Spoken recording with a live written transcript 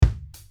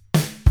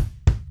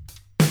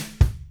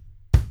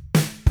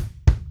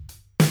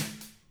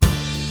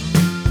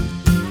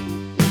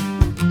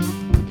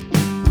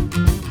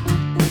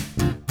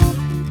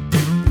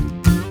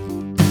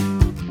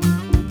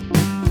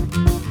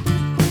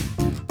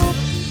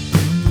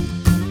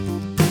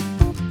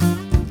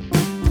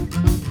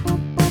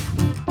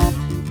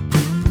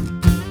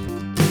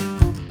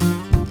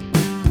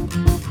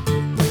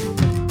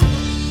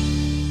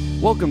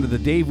Welcome to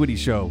the Dave Whitty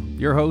Show.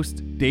 Your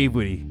host, Dave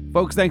Whitty.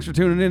 Folks, thanks for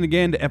tuning in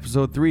again to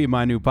episode 3 of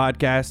my new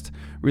podcast.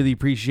 Really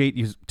appreciate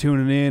you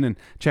tuning in and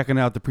checking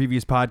out the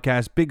previous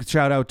podcast. Big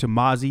shout out to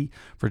Mozzie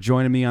for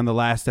joining me on the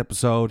last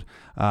episode.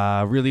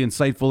 Really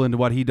insightful into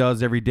what he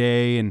does every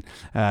day, and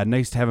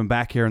nice to have him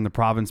back here in the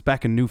province.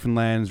 Back in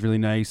Newfoundland is really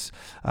nice.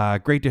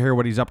 Great to hear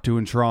what he's up to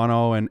in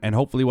Toronto and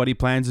hopefully what he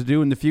plans to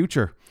do in the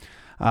future.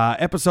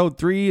 Episode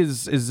 3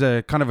 is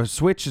a kind of a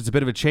switch. It's a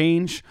bit of a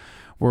change.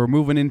 We're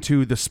moving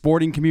into the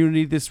sporting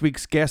community. This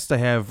week's guest, I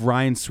have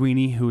Ryan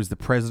Sweeney, who is the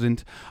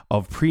president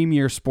of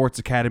Premier Sports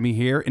Academy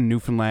here in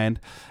Newfoundland.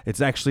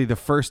 It's actually the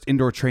first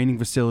indoor training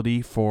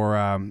facility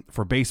for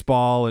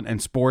baseball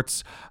and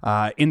sports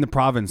in the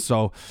province.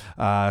 So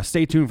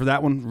stay tuned for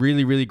that one.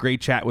 Really, really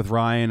great chat with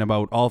Ryan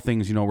about all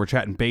things. You know, we're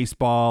chatting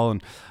baseball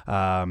and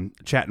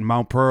chatting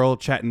Mount Pearl,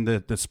 chatting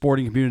the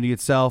sporting community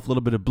itself, a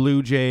little bit of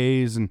Blue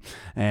Jays, and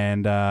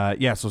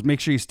so make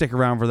sure you stick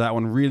around for that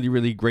one. Really,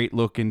 really great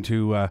look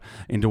into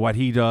what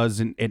he does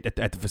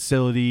at the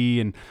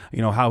facility, and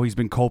you know how he's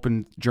been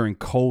coping during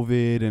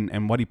COVID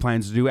and what he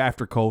plans to do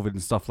after COVID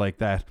and stuff like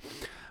that.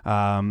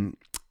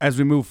 As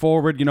we move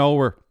forward, you know,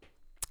 we're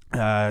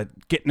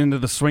getting into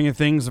the swing of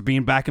things of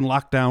being back in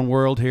lockdown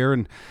world here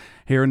in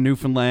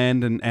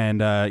Newfoundland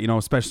and you know,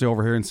 especially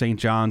over here in St.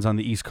 John's on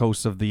the east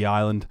coast of the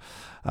island.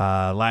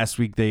 Last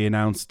week they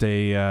announced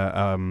a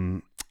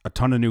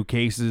ton of new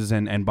cases,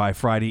 and by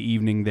Friday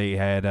evening they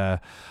had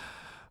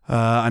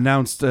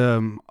announced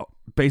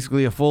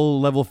basically a full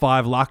level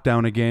 5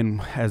 lockdown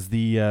again, as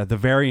the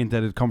variant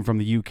that had come from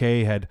the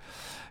UK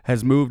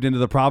has moved into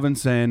the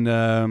province,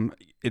 and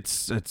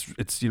it's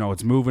you know,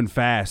 it's moving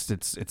fast.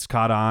 It's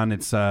caught on.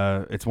 It's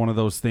one of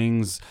those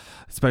things,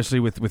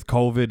 especially with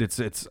COVID.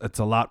 It's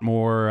a lot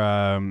more.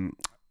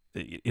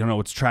 You know,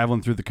 it's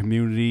traveling through the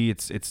community.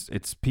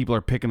 It's people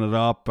are picking it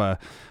up.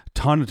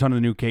 Ton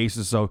of new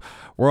cases. So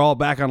we're all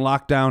back on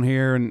lockdown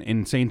here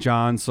in St.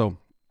 John's. So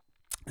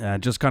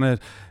just kind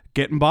of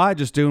getting by,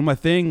 just doing my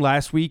thing.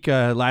 Last week,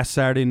 last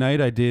Saturday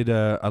night, I did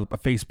a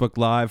Facebook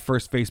Live,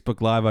 first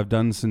Facebook Live I've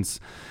done since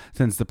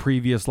the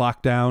previous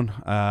lockdown.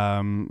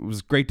 It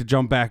was great to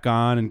jump back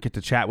on and get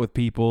to chat with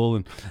people,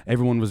 and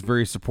everyone was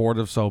very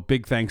supportive. So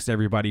big thanks to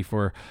everybody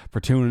for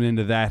tuning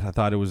into that. I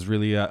thought it was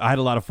really, I had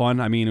a lot of fun.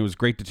 I mean, it was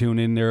great to tune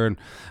in there,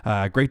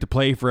 and great to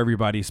play for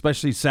everybody,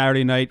 especially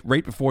Saturday night,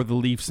 right before the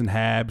Leafs and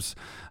Habs,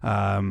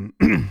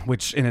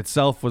 which in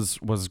itself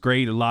was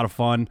great, a lot of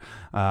fun.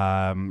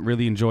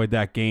 Really enjoyed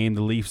that game. The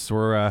Leafs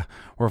were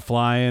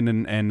flying,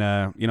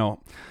 and you know,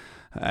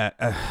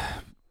 the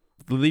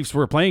Leafs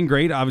were playing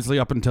great. Obviously,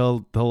 up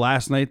until the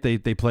last night, they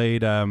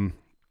played the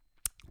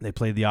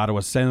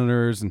Ottawa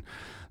Senators, and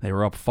they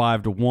were up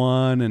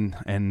 5-1,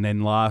 and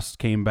then lost,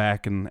 came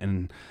back,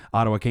 and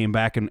Ottawa came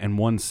back and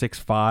won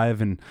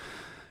 6-5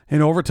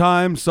 in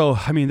overtime. So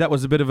I mean, that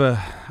was a bit of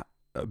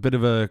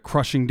a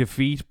crushing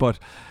defeat, but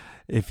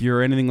if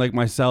you're anything like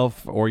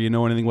myself, or you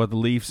know anything about the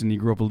Leafs and you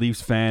grew up a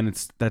Leafs fan,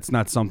 that's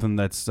not something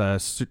that's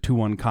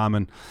too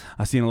uncommon.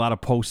 I've seen a lot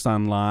of posts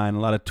online, a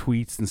lot of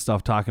tweets and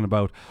stuff talking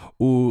about,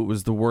 it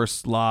was the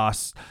worst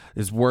loss,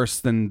 is worse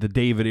than the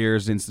David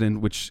Ayres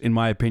incident, which in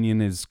my opinion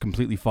is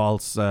completely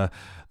false. The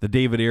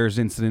David Ayres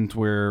incident,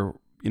 where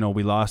you know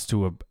we lost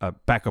to a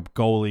backup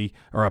goalie,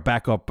 or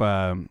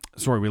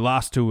we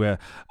lost to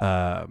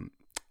a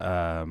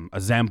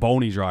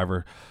Zamboni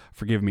driver.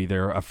 Forgive me,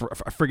 there a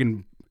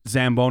friggin'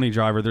 Zamboni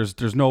driver.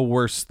 There's no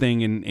worse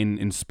thing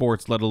in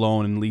sports, let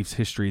alone in Leafs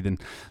history,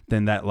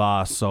 than that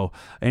loss. So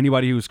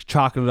anybody who's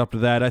chalking it up to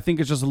that, I think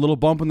it's just a little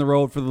bump in the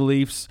road for the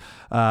Leafs.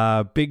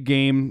 Big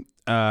game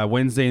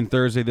Wednesday and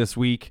Thursday this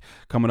week,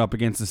 coming up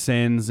against the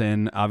Sens,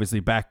 and obviously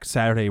back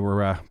Saturday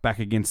we're back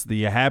against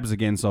the Habs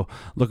again. So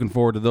looking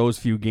forward to those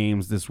few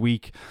games this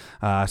week.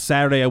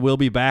 Saturday I will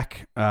be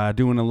back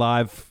doing a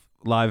live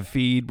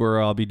feed where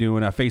I'll be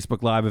doing a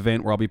Facebook Live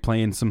event where I'll be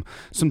playing some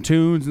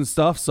tunes and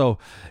stuff. So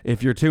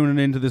if you're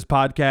tuning into this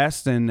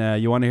podcast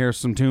and you want to hear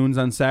some tunes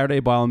on Saturday,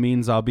 by all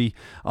means, I'll be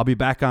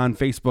back on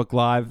Facebook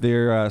Live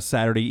there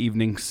Saturday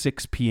evening,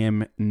 6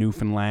 p.m.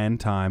 Newfoundland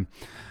time.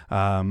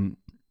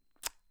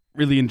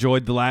 Really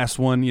enjoyed the last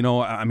one. You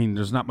know, I mean,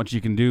 there's not much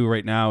you can do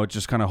right now. It's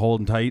just kind of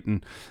holding tight,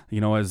 and you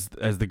know, as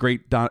the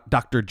great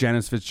Dr.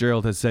 Janice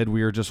Fitzgerald has said,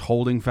 we are just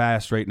holding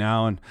fast right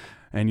now,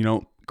 and you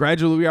know,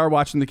 gradually we are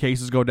watching the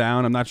cases go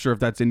down. I'm not sure if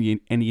that's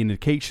any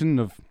indication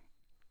of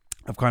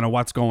kind of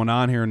what's going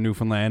on here in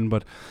Newfoundland,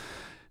 but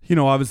you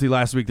know, obviously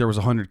last week there was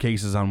 100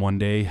 cases on one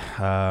day,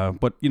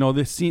 but you know,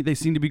 they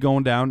seem to be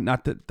going down.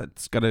 Not that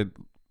that's got to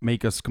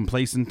make us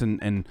complacent,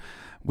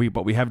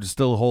 but we have to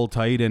still hold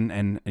tight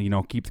and you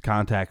know, keep the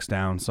contacts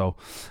down. So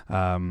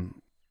you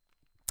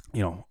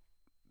know,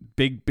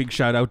 big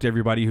shout out to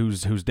everybody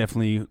who's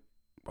definitely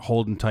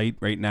holding tight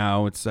right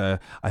now. It's I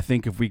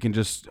think if we can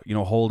just, you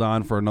know, hold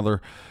on for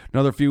another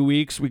few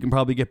weeks, we can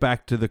probably get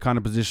back to the kind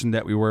of position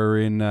that we were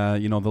in,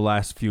 you know, the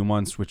last few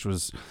months, which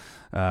was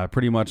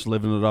pretty much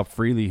living it up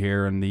freely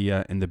here in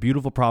the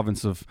beautiful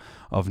province of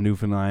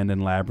Newfoundland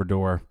and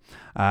Labrador.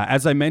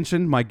 As I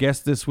mentioned, my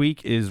guest this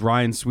week is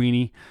Ryan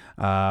Sweeney,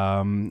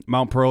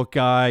 Mount Pearl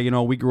guy. You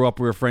know, we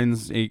were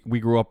friends. We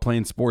grew up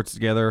playing sports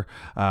together.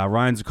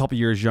 Ryan's a couple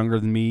years younger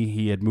than me.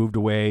 He had moved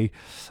away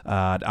to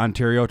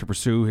Ontario to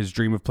pursue his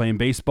dream of playing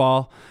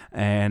baseball,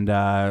 and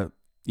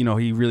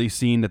he really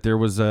seen that there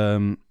was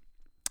an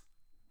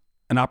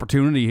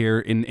opportunity here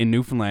in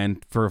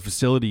Newfoundland for a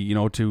facility,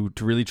 to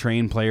really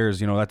train players.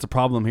 That's a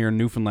problem here in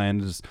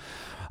Newfoundland, is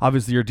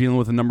obviously you're dealing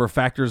with a number of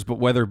factors, but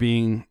weather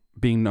being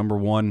number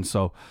one.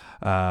 So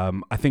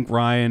I think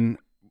Ryan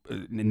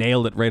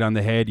nailed it right on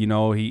the head.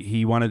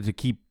 He wanted to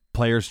keep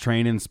players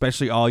training,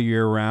 especially all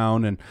year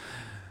round. And,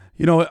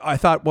 I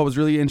thought what was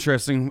really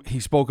interesting, he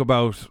spoke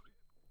about,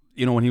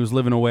 when he was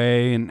living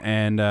away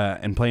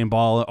and playing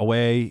ball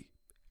away,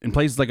 in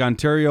places like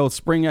Ontario,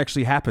 spring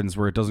actually happens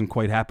where it doesn't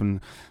quite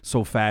happen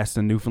so fast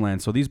in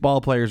Newfoundland. So these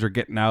ball players are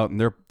getting out and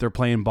they're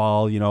playing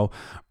ball,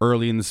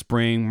 early in the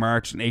spring,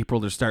 March and April.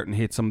 They're starting to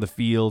hit some of the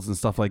fields and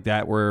stuff like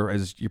that.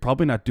 Whereas you're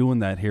probably not doing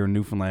that here in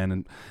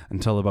Newfoundland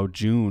until about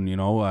June.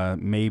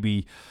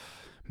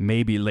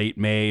 Maybe late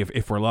May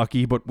if we're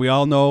lucky. But we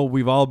all know,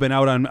 we've all been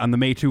out on the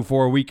May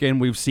 2-4 weekend.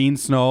 We've seen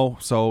snow.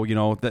 So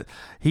that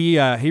he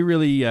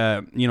really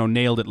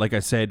nailed it. Like I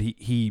said,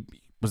 he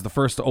was the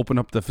first to open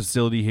up the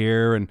facility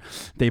here, and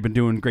they've been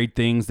doing great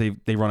things.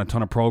 They run a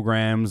ton of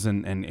programs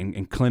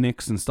and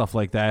clinics and stuff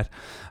like that.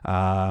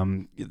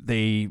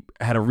 They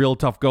had a real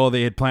tough go.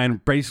 They had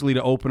planned basically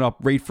to open up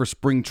right for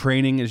spring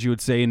training, as you would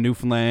say, in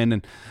Newfoundland.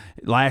 And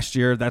last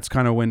year, that's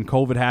kind of when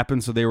COVID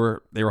happened. So they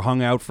were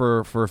hung out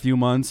for a few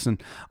months.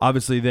 And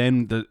obviously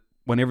then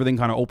when everything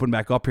kind of opened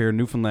back up here in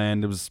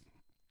Newfoundland,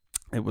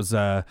 it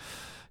was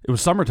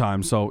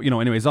summertime. So,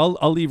 anyways,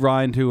 I'll leave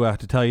Ryan to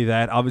tell you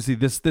that. Obviously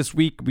this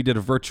week we did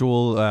a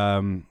virtual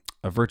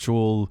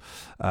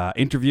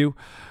interview,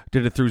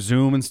 did it through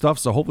Zoom and stuff.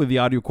 So hopefully the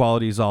audio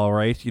quality is all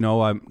right. I'm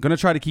going to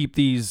try to keep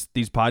these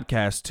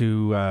podcasts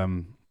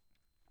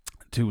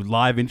to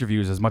live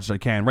interviews as much as I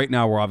can. Right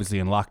now, we're obviously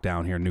in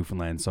lockdown here in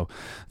Newfoundland, so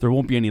there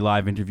won't be any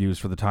live interviews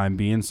for the time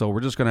being. So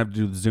we're just going to have to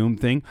do the Zoom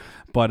thing.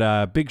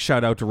 But big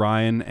shout out to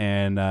Ryan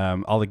and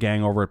all the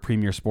gang over at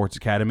Premier Sports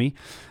Academy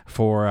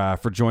for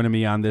joining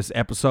me on this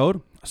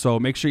episode. So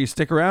make sure you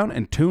stick around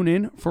and tune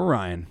in for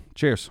Ryan.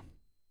 Cheers.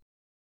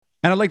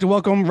 And I'd like to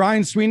welcome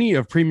Ryan Sweeney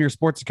of Premier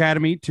Sports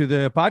Academy to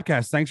the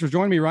podcast. Thanks for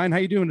joining me, Ryan. How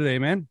you doing today,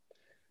 man?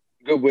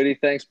 Good, Whitty.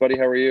 Thanks, buddy.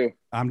 How are you?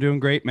 I'm doing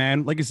great,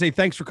 man. Like I say,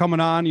 thanks for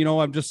coming on.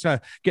 I'm just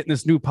getting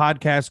this new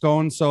podcast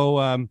going. So,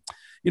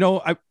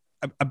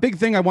 a big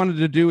thing I wanted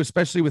to do,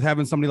 especially with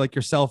having somebody like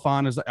yourself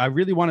on, is I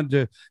really wanted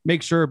to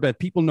make sure that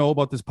people know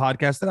about this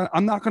podcast. That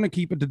I'm not going to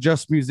keep it to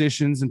just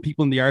musicians and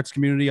people in the arts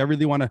community. I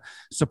really want to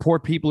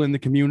support people in the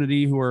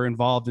community who are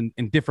involved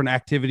in different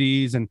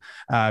activities and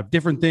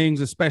different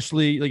things,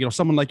 especially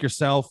someone like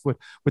yourself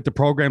with the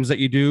programs that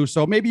you do.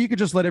 So maybe you could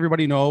just let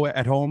everybody know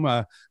at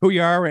home who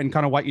you are and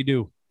kind of what you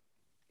do.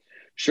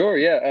 Sure.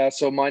 Yeah.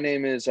 So my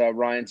name is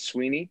Ryan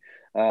Sweeney.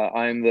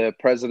 I'm the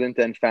president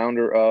and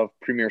founder of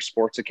Premier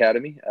Sports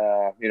Academy.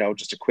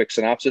 Just a quick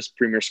synopsis.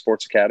 Premier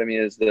Sports Academy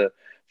is the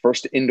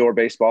first indoor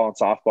baseball and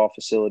softball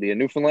facility in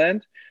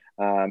Newfoundland,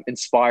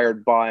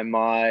 inspired by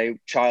my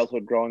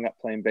childhood growing up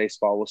playing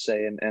baseball, we'll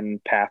say,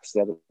 and paths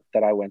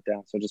that I went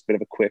down. So just a bit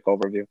of a quick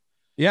overview.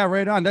 Yeah,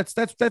 right on. That's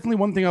definitely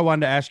one thing I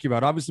wanted to ask you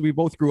about. Obviously, we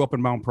both grew up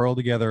in Mount Pearl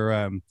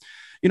together.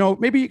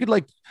 Maybe you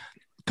could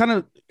kind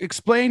of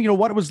explain,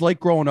 what it was like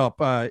growing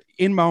up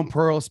in Mount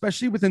Pearl,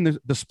 especially within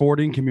the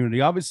sporting community.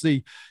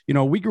 Obviously,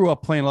 we grew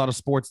up playing a lot of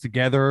sports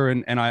together,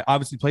 and I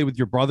obviously played with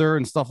your brother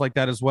and stuff like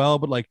that as well.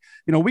 But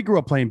we grew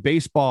up playing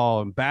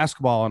baseball and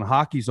basketball and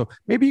hockey. So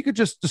maybe you could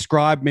just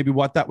describe maybe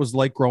what that was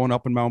like growing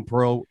up in Mount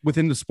Pearl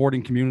within the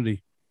sporting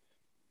community.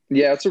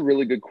 Yeah, that's a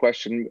really good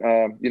question.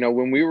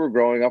 When we were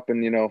growing up,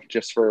 and,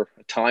 just for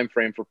a time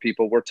frame for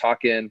people, we're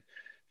talking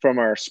from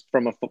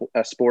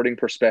a sporting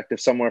perspective,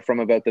 somewhere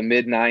from about the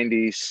mid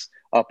 90s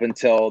up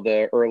until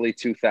the early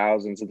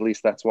 2000s. At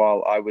least that's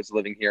while I was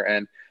living here.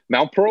 And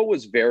Mount Pearl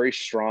was very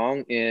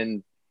strong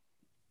in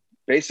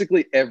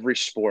basically every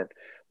sport.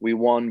 We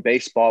won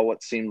baseball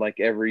what seemed like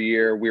every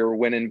year. We were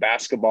winning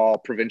basketball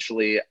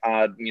provincially,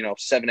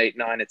 7, 8,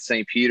 9 at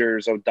St.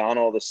 Peter's,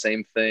 O'Donnell, the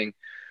same thing.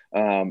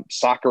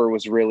 Soccer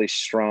was really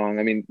strong.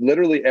 I mean,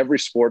 literally every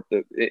sport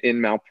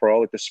in Mount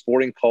Pearl, the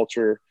sporting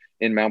culture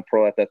in Mount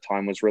Pearl at that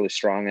time was really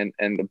strong.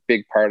 And the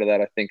big part of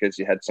that, I think, is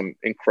you had some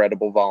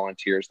incredible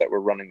volunteers that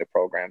were running the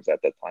programs at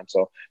that time.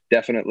 So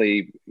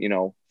definitely,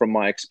 from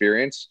my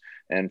experience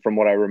and from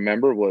what I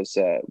remember was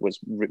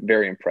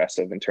very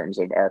impressive in terms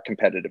of our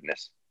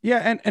competitiveness.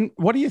 Yeah. And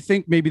what do you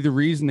think maybe the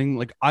reasoning,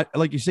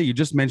 like you say, you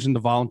just mentioned the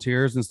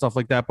volunteers and stuff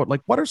like that, but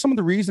what are some of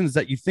the reasons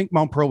that you think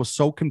Mount Pearl was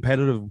so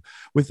competitive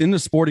within the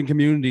sporting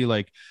community?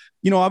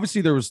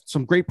 Obviously there was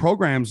some great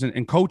programs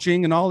and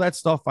coaching and all that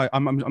stuff.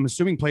 I'm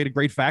assuming played a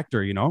great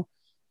factor,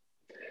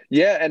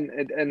 Yeah.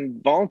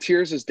 And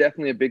volunteers is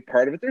definitely a big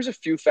part of it. There's a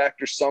few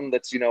factors, some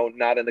that's,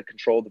 not in the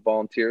control of the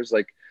volunteers.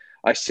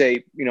 I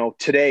say,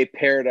 today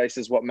Paradise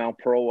is what Mount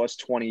Pearl was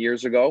 20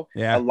 years ago. A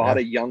Yeah. lot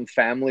of young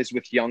families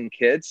with young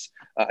kids.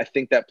 I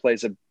think that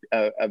plays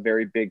a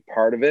very big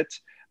part of it.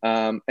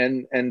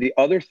 And the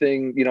other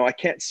thing, I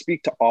can't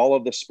speak to all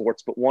of the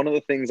sports, but one of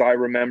the things I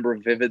remember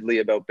vividly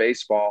about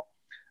baseball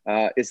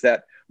is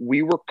that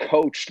we were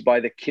coached by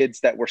the kids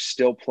that were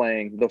still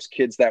playing, those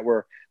kids that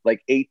were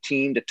like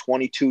 18 to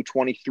 22,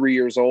 23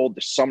 years old,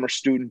 the summer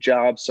student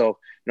jobs. So,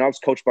 I was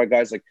coached by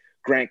guys like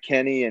Grant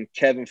Kenny and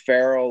Kevin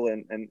Farrell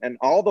and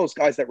all those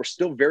guys that were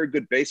still very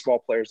good baseball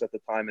players at the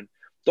time. And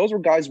those were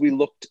guys we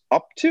looked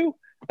up to.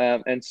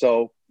 And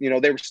so,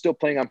 they were still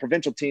playing on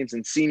provincial teams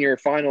and senior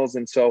finals.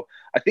 And so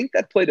I think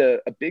that played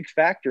a big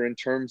factor in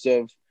terms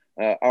of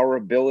our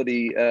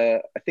ability,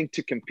 I think,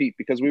 to compete,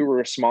 because we were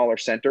a smaller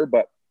center,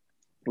 but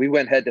we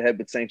went head to head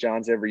with St.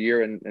 John's every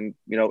year. And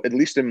at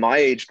least in my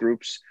age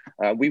groups,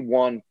 we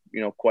won,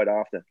 quite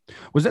often.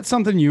 Was that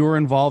something you were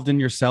involved in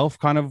yourself?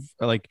 Kind of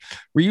like,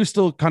 were you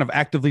still kind of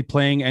actively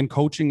playing and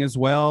coaching as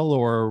well?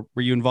 Or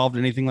were you involved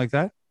in anything like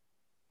that?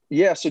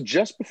 Yeah. So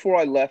just before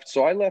I left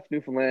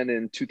Newfoundland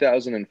in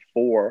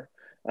 2004.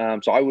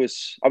 So I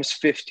was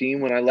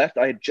 15 when I left.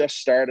 I had just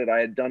started. I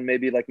had done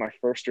maybe like my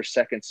first or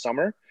second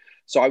summer.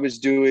 So I was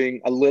doing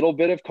a little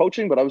bit of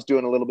coaching, but I was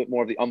doing a little bit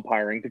more of the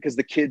umpiring because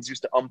the kids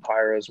used to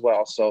umpire as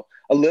well. So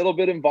a little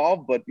bit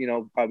involved, but,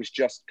 I was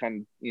just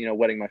kind of,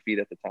 wetting my feet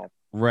at the time.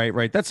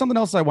 Right. That's something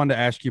else I wanted to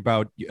ask you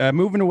about.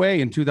 Moving away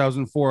in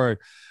 2004,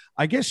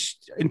 I guess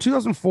in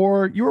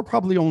 2004, you were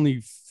probably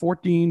only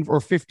 14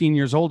 or 15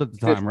 years old at the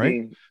time, 15.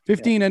 right?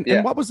 15. Yeah.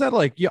 And what was that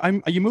like?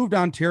 You moved to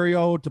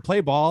Ontario to play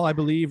ball, I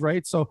believe,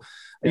 right? So,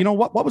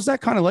 what was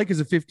that kind of like as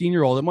a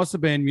 15-year-old? It must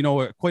have been,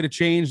 quite a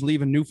change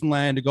leaving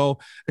Newfoundland to go,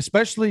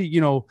 especially,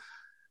 to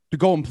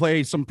go and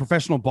play some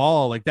professional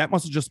ball. Like that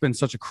must have just been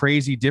such a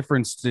crazy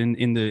difference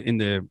in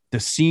the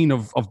scene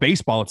of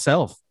baseball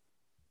itself.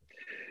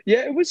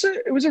 Yeah, it was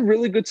a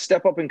really good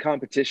step up in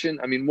competition.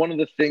 I mean, one of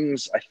the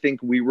things I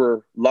think we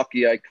were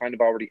lucky, I kind of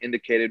already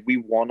indicated, we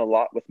won a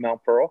lot with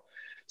Mount Pearl.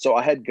 So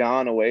I had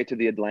gone away to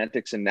the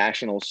Atlantics and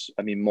Nationals,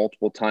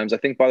 multiple times. I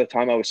think by the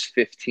time I was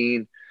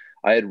 15,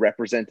 I had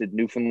represented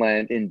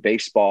Newfoundland in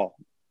baseball,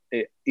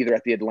 either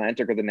at the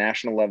Atlantic or the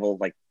national level,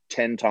 like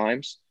 10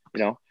 times,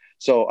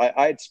 So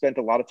I had spent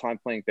a lot of time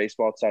playing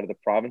baseball outside of the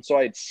province. So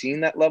I had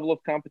seen that level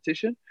of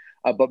competition,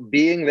 but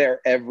being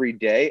there every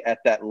day at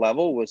that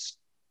level was,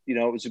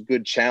 it was a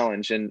good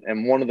challenge.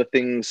 And one of the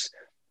things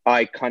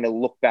I kind of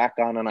look back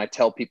on and I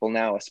tell people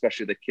now,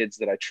 especially the kids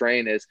that I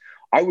train, is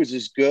I was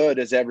as good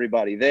as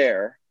everybody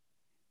there,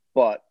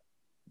 but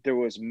there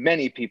was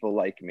many people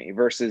like me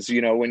versus,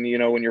 when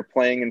you're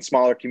playing in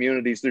smaller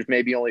communities, there's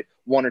maybe only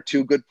one or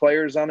two good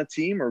players on a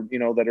team or,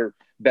 that are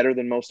better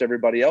than most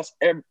everybody else.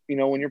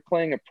 When you're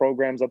playing at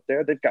programs up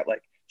there, they've got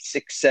like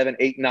 6, 7,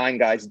 8, 9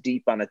 guys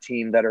deep on a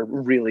team that are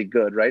really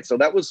good. Right. So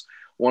that was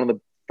one of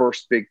the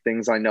first big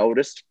things I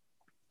noticed.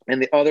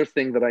 And the other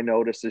thing that I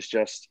noticed is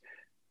just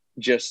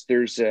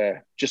there's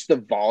just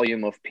the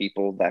volume of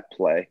people that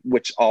play,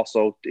 which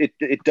also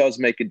it does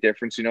make a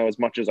difference, as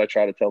much as I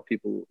try to tell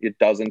people it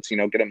doesn't,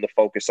 get them to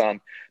focus on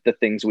the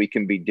things we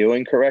can be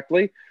doing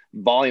correctly.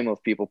 Volume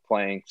of people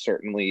playing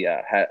certainly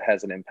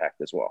has an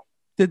impact as well.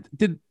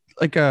 Did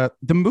like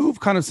the move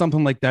kind of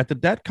something like that,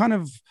 did that kind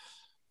of,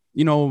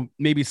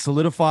 maybe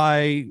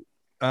solidify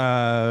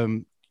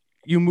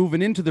you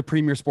moving into the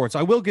premier sports?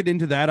 I will get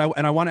into that.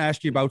 And I want to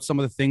ask you about some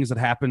of the things that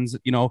happens,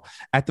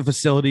 at the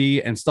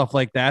facility and stuff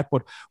like that.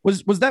 But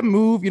was that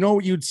move,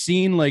 you'd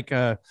seen like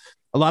a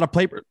lot of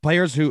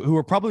players who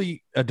are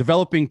probably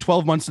developing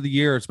 12 months of the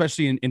year,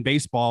 especially in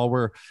baseball,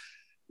 where,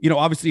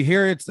 obviously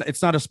here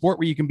it's not a sport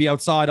where you can be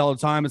outside all the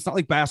time. It's not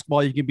like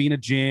basketball. You can be in a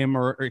gym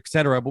or et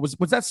cetera. But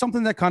was that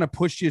something that kind of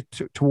pushed you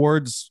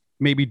towards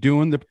maybe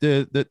doing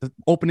the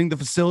opening the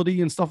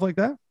facility and stuff like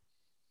that?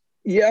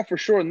 Yeah, for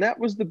sure. And that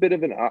was the bit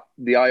of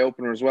the eye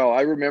opener as well.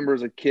 I remember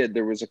as a kid,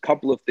 there was a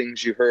couple of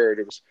things you heard.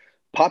 It was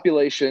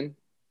population,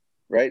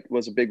 right?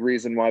 Was a big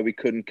reason why we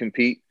couldn't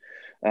compete,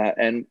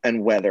 and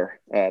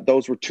weather.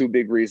 Those were two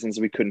big reasons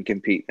we couldn't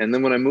compete. And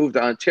then when I moved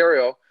to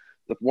Ontario,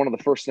 one of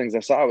the first things I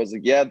saw was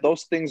like, yeah,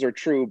 those things are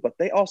true, but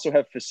they also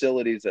have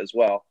facilities as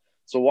well.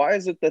 So why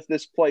is it that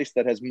this place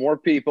that has more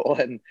people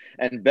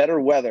and better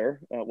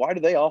weather, why do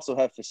they also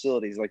have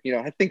facilities? Like,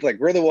 I think like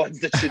we're the ones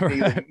that should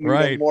need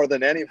them more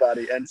than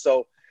anybody. And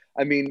so,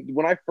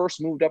 when I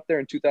first moved up there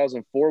in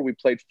 2004, we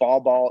played fall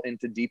ball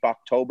into deep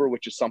October,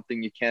 which is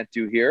something you can't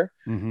do here.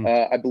 Mm-hmm.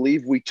 I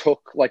believe we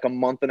took like a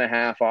month and a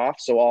half off.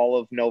 So all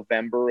of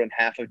November and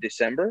half of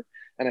December.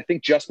 And I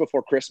think just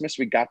before Christmas,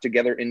 we got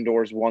together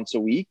indoors once a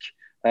week.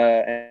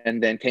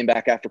 And then came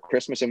back after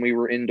Christmas, and we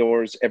were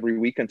indoors every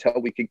week until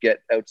we could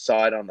get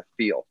outside on the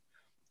field.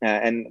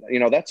 And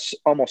that's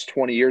almost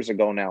 20 years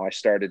ago now. I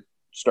started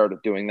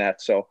doing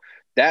that. So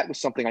that was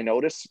something I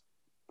noticed.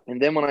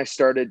 And then when I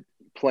started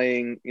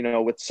playing,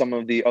 with some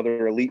of the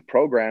other elite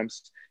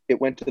programs, it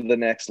went to the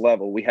next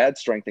level. We had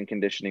strength and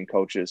conditioning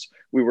coaches.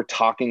 We were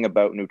talking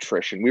about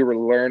nutrition. We were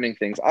learning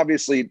things.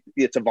 Obviously,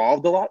 it's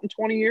evolved a lot in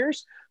 20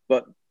 years,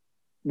 but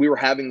we were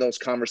having those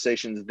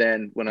conversations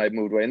then when I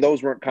moved away, and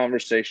those weren't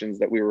conversations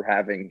that we were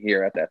having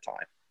here at that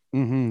time.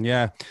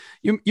 Yeah,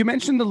 you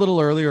mentioned a little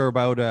earlier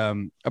about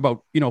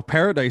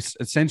Paradise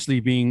essentially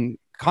being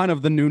kind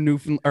of the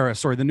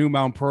the new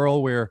Mount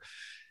Pearl, where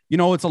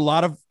it's a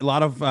lot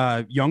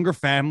of younger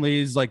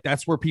families. Like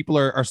that's where people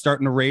are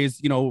starting to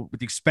raise, with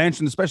the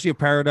expansion, especially of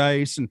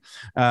Paradise. And,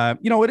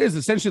 it is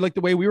essentially like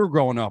the way we were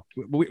growing up.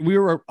 We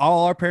were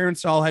all, our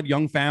parents all had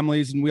young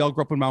families and we all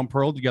grew up in Mount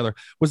Pearl together.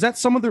 Was that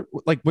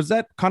was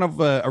that kind of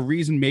a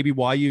reason maybe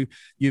why you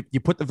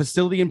put the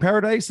facility in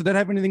Paradise? Did that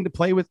have anything to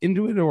play with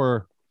into it,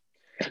 or?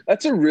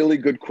 That's a really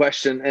good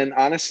question. And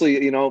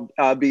honestly,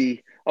 I'll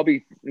be,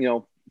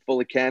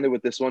 fully candid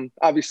with this one.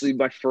 Obviously,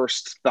 my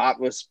first thought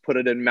was put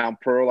it in Mount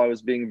Pearl. I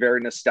was being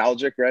very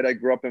nostalgic, right? I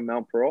grew up in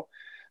Mount Pearl.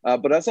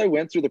 But as I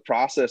went through the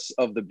process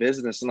of the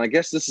business, and I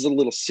guess this is a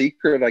little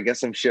secret, I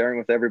guess I'm sharing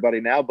with everybody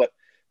now, but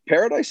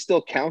Paradise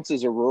still counts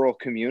as a rural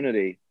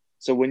community.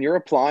 So when you're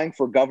applying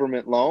for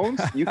government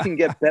loans, you can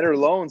get better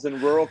loans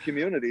in rural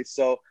communities.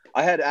 So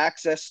I had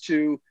access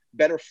to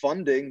better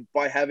funding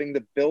by having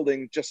the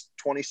building just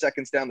 20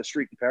 seconds down the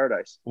street in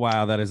Paradise.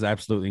 Wow, that is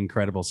absolutely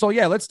incredible. So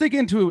yeah, let's dig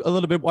into a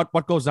little bit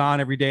what goes on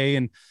every day.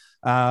 And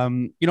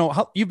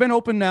how you've been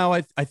open now.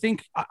 I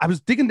think I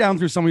was digging down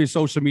through some of your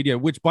social media,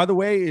 which by the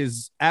way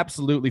is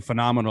absolutely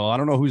phenomenal. I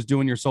don't know who's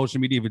doing your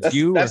social media, if it's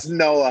you. That's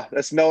Noah.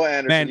 That's Noah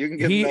Anderson. Man, you can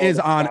give he Noah is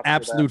on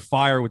absolute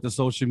fire with the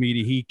social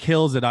media. He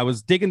kills it. I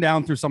was digging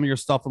down through some of your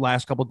stuff the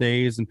last couple of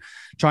days and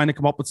trying to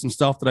come up with some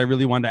stuff that I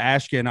really wanted to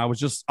ask you. And I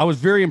was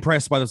very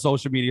impressed by the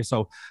social media.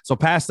 So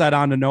pass that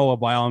on to Noah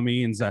by all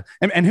means.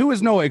 And who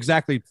is Noah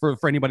exactly for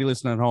anybody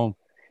listening at home?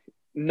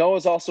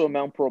 Noah's also a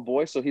Mount Pearl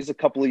boy, so he's a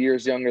couple of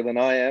years younger than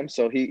I am.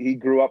 So he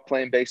grew up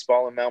playing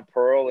baseball in Mount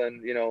Pearl,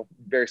 and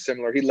very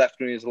similar. He left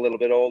when he was a little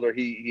bit older.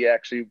 He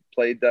actually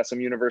played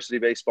some university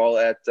baseball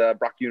at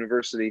Brock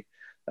University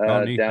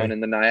down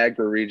in the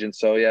Niagara region.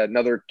 So yeah,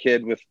 another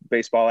kid with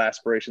baseball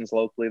aspirations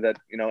locally that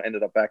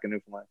ended up back in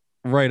Newfoundland.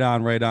 Right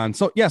on.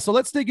 So yeah, so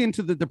let's dig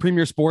into the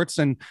Premier Sports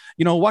and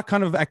what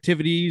kind of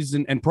activities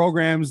and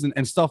programs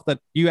and stuff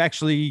that you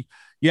actually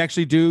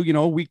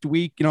do, week to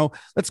week.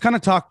 Let's kind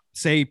of talk,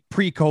 say,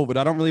 pre-COVID.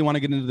 I don't really want to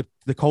get into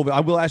the COVID. I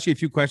will ask you a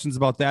few questions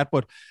about that,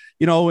 but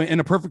in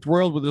a perfect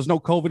world where there's no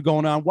COVID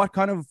going on, what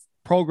kind of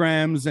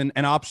programs and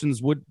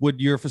options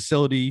would your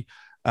facility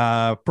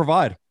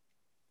provide?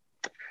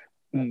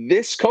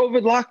 This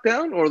COVID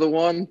lockdown or the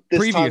one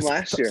time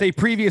last year? Say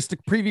previous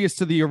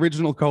to the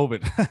original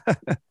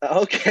COVID.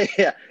 Okay,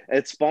 yeah.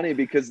 It's funny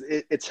because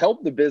it's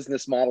helped the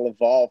business model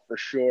evolve for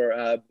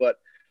sure. But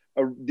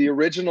the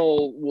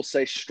original, we'll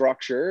say,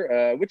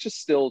 structure, which is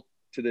still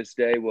to this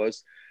day,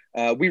 was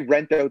we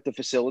rent out the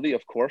facility,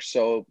 of course.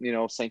 So,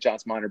 St.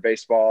 John's Minor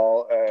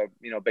Baseball,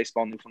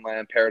 Baseball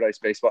Newfoundland, Paradise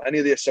Baseball, any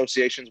of the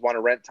associations want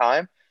to rent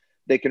time,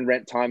 they can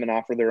rent time and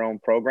offer their own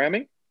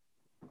programming.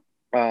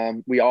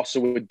 We also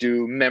would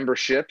do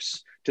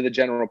memberships to the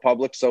general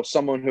public. So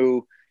someone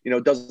who,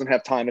 doesn't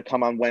have time to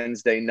come on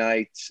Wednesday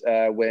night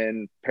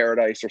when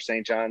Paradise or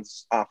St.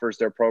 John's offers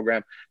their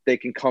program, they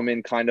can come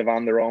in kind of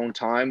on their own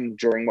time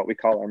during what we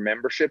call our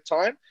membership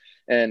time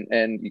and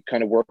you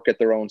kind of work at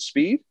their own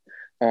speed.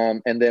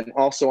 And then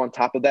also on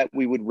top of that,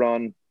 we would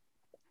run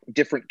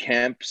different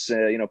camps,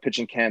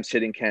 pitching camps,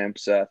 hitting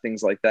camps,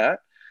 things like that.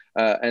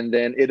 And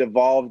then it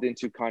evolved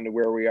into kind of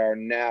where we are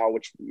now,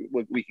 which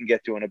we can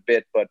get to in a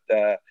bit, but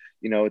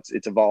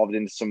it's evolved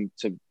into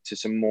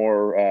some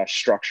more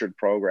structured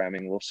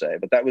programming, we'll say.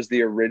 But that was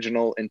the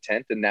original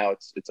intent, and now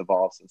it's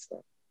evolved since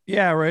then.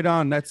 Yeah, right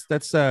on. That's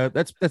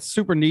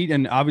super neat,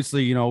 and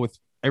obviously, with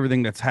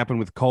everything that's happened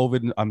with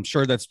COVID, I'm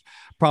sure that's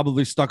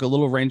probably stuck a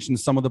little wrench in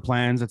some of the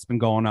plans that's been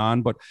going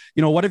on. But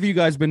what have you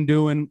guys been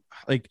doing?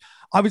 Like,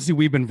 obviously,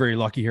 we've been very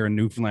lucky here in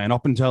Newfoundland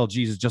up until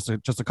just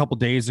a couple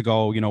days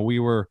ago. We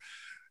were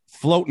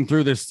floating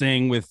through this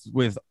thing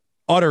with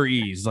utter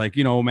ease. Like,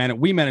 man,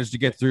 we managed to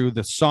get through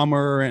the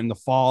summer and the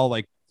fall,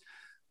 like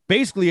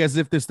basically as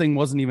if this thing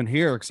wasn't even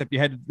here, except you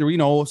had,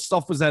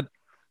 stuff was at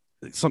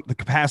the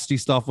capacity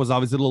stuff was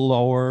obviously a little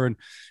lower and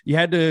you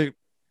had to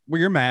wear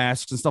your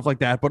masks and stuff like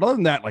that. But other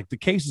than that, like the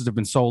cases have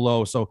been so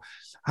low. So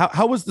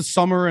how was the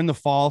summer and the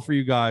fall for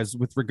you guys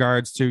with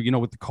regards to,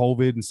 with the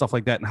COVID and stuff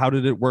like that? And how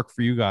did it work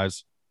for you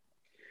guys?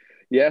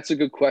 Yeah, it's a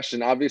good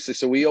question. Obviously,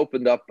 so we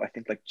opened up, I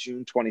think like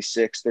June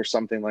 26th or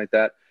something like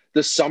that.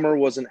 The summer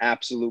was an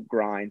absolute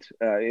grind.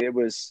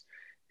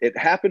 It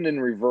happened in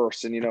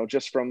reverse. And,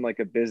 just from like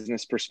a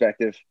business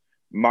perspective,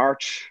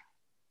 March,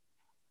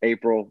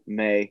 April,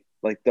 May,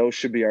 like those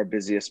should be our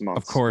busiest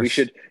months. Of course. We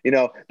should,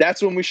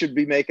 that's when we should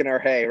be making our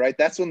hay, right?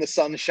 That's when the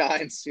sun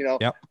shines,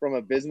 Yep. From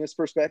a business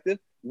perspective.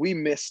 We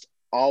missed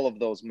all of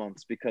those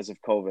months because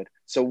of COVID.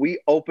 So we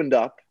opened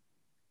up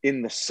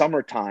in the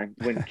summertime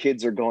when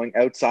kids are going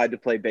outside to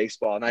play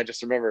baseball. And I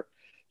just remember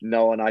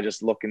Noah and I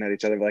just looking at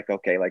each other like,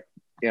 okay, like,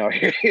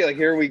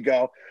 here we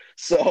go.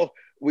 So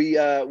we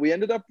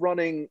ended up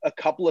running a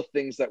couple of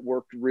things that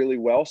worked really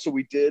well. So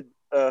we did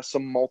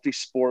some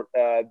multi-sport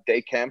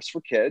day camps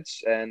for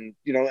kids and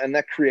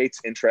that creates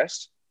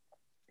interest.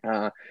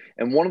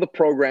 And one of the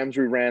programs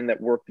we ran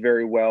that worked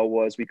very well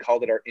was, we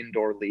called it our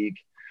indoor league.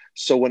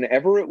 So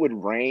whenever it would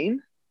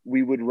rain,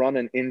 we would run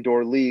an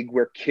indoor league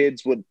where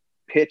kids would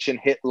pitch and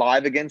hit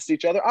live against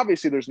each other.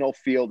 Obviously, there's no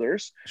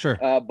fielders, Sure.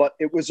 but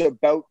it was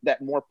about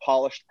that more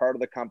polished part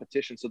of the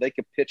competition, so they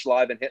could pitch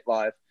live and hit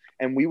live.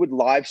 And we would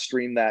live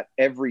stream that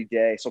every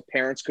day, so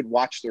parents could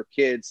watch their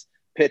kids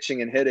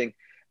pitching and hitting.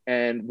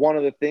 And one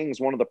of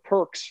the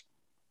perks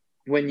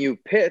when you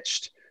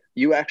pitched,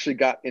 you actually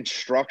got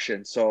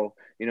instruction. So,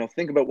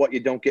 think about what you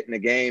don't get in a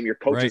game. Your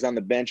coach is on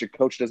the bench. Your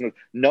coach doesn't.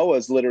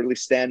 Noah's literally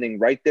standing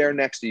right there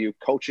next to you,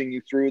 coaching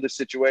you through the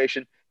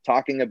situation,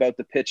 talking about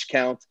the pitch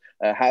count,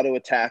 how to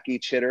attack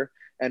each hitter.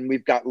 And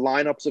we've got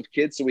lineups of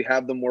kids, so we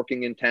have them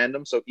working in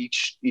tandem. So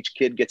each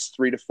kid gets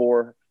 3 to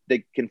 4.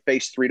 They can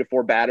face 3 to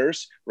 4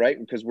 batters, right?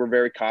 Because we're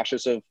very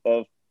cautious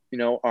of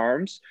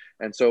arms.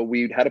 And so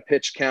we had a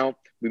pitch count.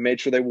 We made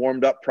sure they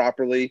warmed up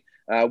properly.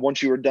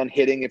 Once you were done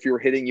hitting, if you were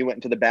hitting, you went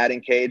into the batting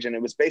cage, and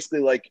it was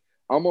basically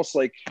almost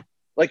like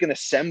an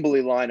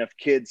assembly line of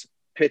kids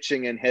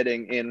pitching and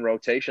hitting in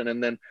rotation.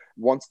 And then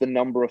once the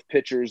number of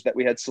pitchers that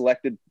we had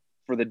selected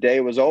for the day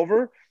was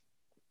over,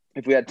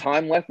 if we had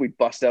time left, we'd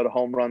bust out a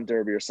home run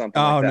derby or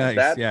something like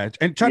that. Nice. Yeah.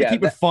 And try to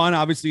keep it fun,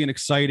 obviously, and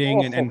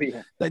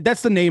exciting.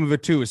 That's the name of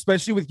it too,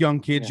 especially with young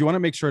kids. You want to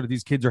make sure that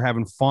these kids are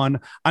having fun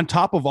on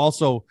top of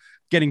also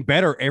getting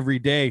better every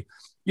day.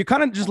 You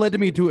kind of just led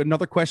me to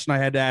another question I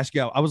had to ask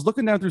you. I was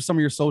looking down through some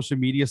of your social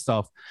media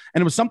stuff,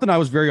 and it was something I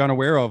was very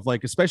unaware of,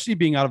 especially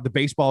being out of the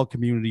baseball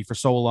community for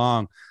so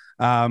long.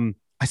 I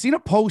seen a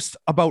post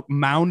about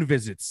mound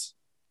visits.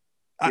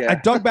 I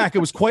dug back. It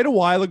was quite a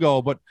while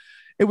ago, but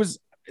is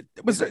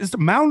the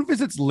mound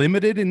visits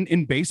limited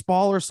in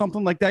baseball or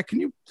something like that? Can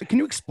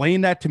you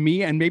explain that to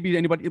me and maybe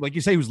anybody, like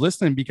you say, who's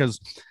listening? Because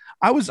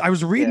I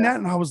was reading that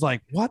and I was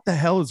like, what the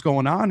hell is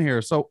going on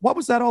here? So what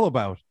was that all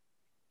about?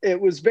 It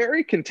was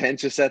very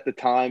contentious at the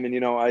time.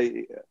 And,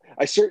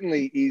 I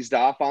certainly eased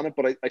off on it,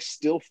 but I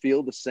still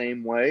feel the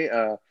same way.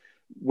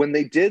 When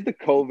they did the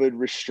COVID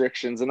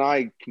restrictions, and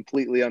I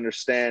completely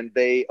understand,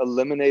 they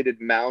eliminated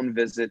mound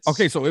visits.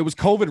 Okay, so it was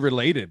COVID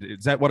related.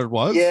 Is that what it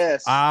was?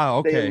 Yes.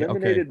 Okay. They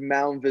eliminated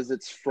mound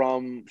visits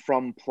from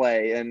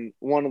play. And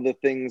one of the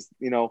things,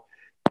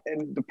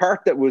 and the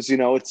part that was,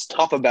 it's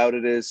tough about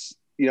it is,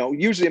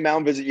 usually a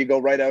mound visit, you go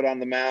right out on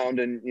the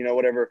mound and,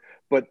 whatever,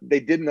 but they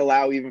didn't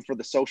allow even for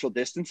the social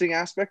distancing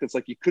aspect. It's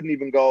like you couldn't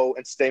even go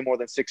and stay more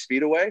than 6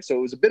 feet away. So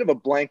it was a bit of a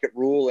blanket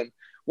rule. And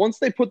once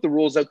they put the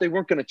rules out, they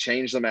weren't going to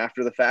change them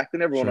after the fact.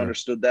 And everyone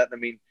understood that. I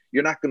mean,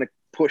 you're not going to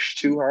push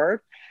too hard,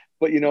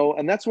 but,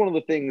 and that's one of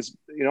the things,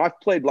 I've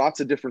played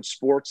lots of different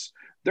sports.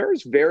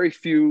 There's very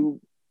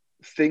few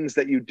things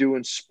that you do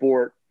in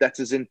sport that's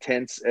as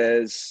intense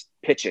as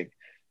pitching,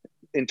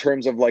 in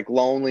terms of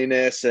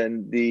loneliness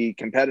and the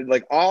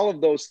competitive, all of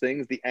those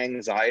things, the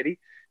anxiety.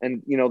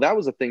 And, that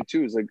was a thing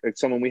too, is like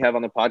someone we have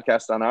on the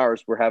podcast on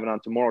ours, we're having on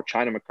tomorrow,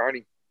 China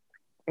McCarney.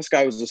 This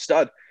guy was a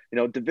stud,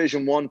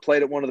 Division I,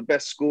 played at one of the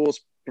best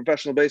schools,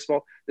 professional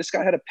baseball. This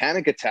guy had a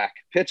panic attack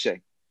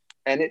pitching,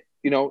 and it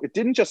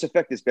didn't just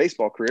affect his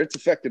baseball career. It's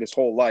affected his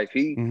whole life.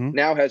 He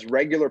now has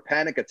regular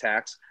panic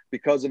attacks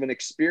because of an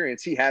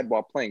experience he had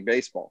while playing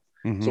baseball.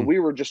 So we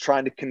were just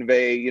trying to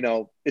convey,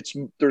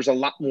 there's a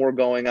lot more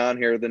going on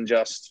here than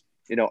just,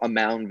 a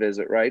mound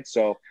visit, right?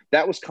 So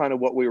that was kind of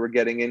what we were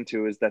getting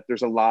into, is that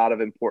there's a lot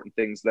of important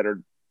things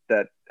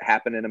that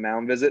happen in a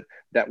mound visit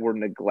that we're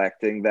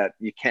neglecting, that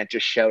you can't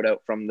just shout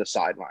out from the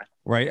sideline.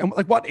 Right. And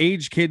what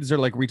age kids are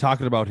we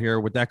talking about here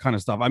with that kind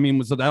of stuff? I mean,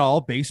 was that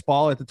all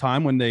baseball at the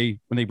time when they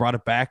brought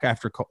it back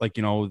after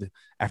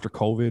after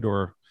COVID,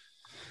 or?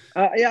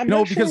 I'm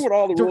not sure what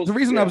all the rules. The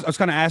reason I was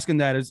kind of asking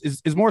that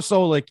is more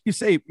so you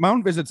say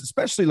mound visits,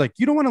 especially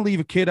you don't want to leave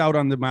a kid out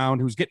on the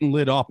mound who's getting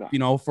lit up,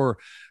 for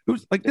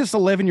who's this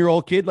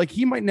 11-year-old kid,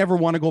 he might never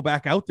want to go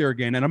back out there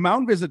again. And a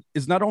mound visit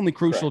is not only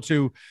crucial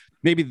to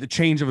maybe the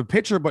change of a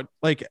pitcher, but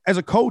as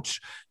a coach,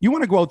 you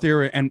want to go out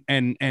there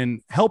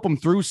and help them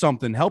through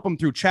something,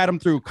 chat them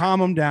through, calm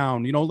them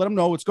down, let them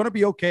know it's going to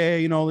be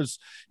okay. You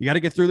got to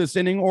get through this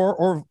inning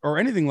or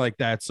anything like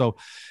that. So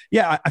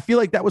yeah, I feel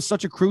like that was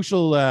such a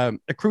crucial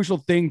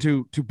thing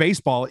to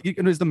baseball.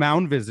 It was the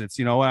mound visits.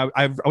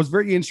 I was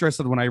very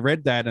interested when I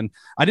read that, and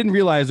I didn't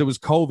realize it was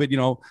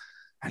COVID,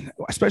 and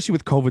especially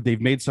with COVID, they've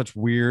made such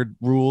weird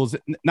rules,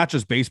 not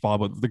just baseball,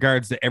 but with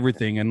regards to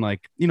everything. And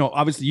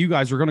obviously you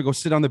guys are going to go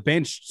sit on the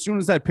bench. As soon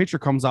as that pitcher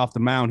comes off the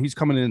mound, he's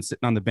coming in and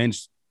sitting on the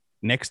bench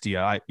next to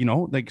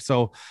you.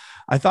 So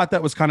I thought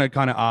that was kind of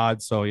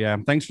odd. So yeah,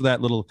 thanks for that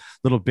little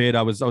bit.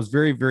 I was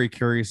very, very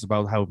curious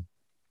about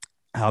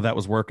how that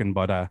was working.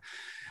 But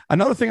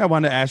another thing I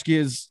wanted to ask you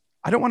is,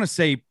 I don't want to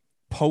say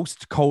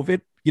post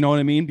COVID, you know what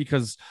I mean?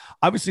 Because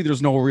obviously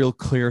there's no real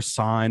clear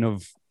sign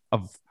of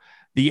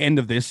the end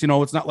of this.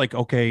 It's not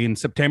okay, in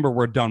September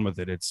we're done with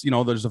it. It's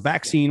there's a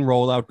vaccine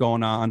rollout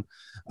going on.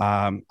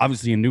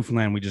 Obviously in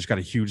Newfoundland we just got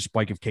a huge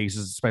spike of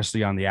cases,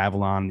 especially on the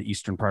Avalon, the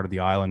eastern part of the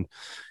island.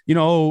 In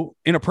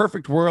a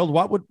perfect world,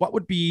 what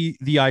would be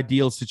the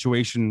ideal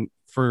situation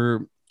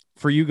for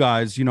you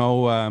guys?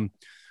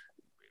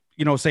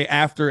 say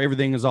after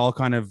everything is all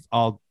kind of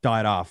all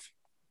died off?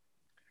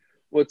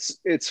 Well,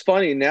 it's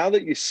funny now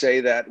that you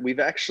say that.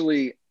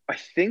 I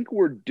think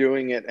we're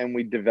doing it, and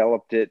we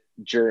developed it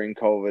during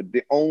COVID.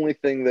 The only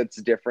thing that's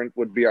different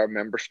would be our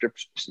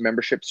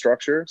membership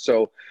structure.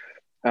 So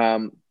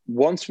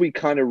once we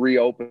kind of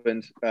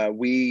reopened,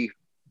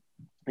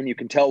 and you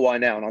can tell why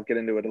now, and I'll get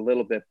into it a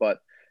little bit, but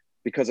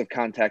because of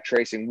contact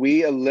tracing,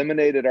 we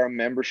eliminated our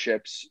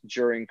memberships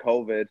during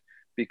COVID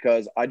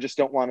because I just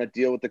don't want to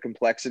deal with the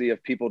complexity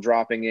of people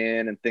dropping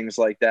in and things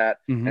like that.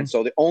 Mm-hmm. And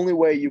so the only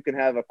way you can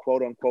have a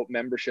quote unquote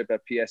membership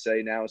at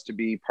PSA now is to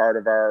be part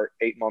of our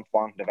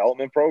 8-month-long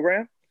development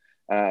program.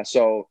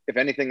 So if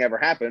anything ever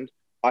happened,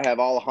 I have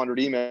all 100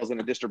 emails in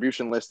a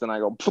distribution list and I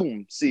go,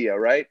 boom, see ya.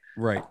 Right.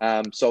 Right.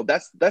 So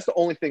that's the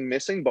only thing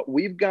missing, but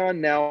we've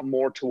gone now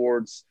more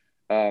towards,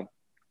 I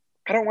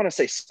don't want to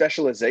say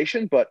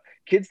specialization, but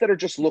kids that are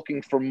just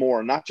looking for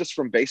more, not just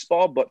from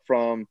baseball, but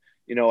from,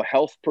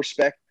 health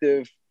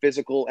perspective,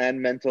 physical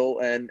and mental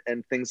and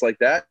things like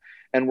that.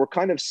 And we're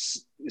kind of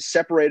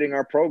separating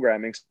our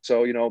programming.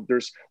 So,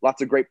 there's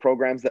lots of great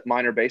programs that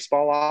minor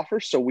baseball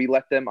offers. So we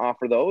let them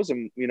offer those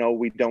and,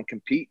 we don't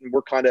compete, and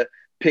we're kind of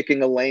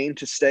picking a lane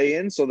to stay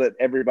in so that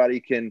everybody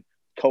can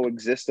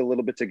coexist a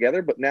little bit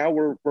together. But now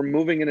we're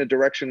moving in a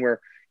direction where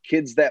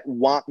kids that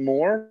want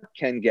more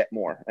can get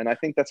more. And I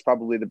think that's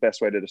probably the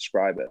best way to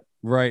describe it.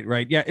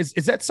 Right. Yeah. Is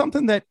that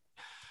something that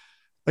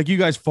like you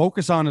guys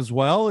focus on as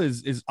well?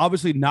 Is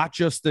obviously not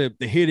just the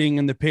hitting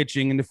and the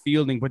pitching and the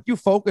fielding, but you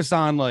focus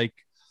on like,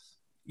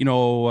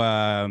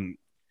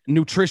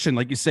 nutrition,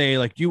 like you say,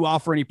 like you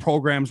offer any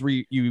programs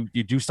where you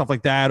do stuff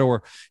like that,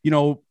 or,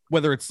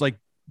 whether it's like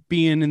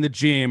being in the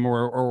gym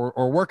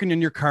or working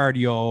in your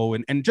cardio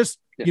and just,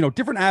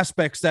 different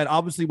aspects that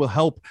obviously will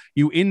help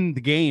you in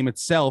the game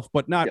itself,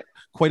 but not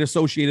quite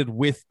associated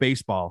with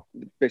baseball.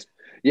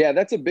 Yeah,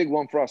 that's a big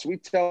one for us. We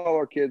tell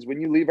our kids,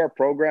 when you leave our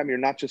program, you're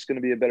not just going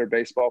to be a better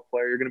baseball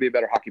player. You're going to be a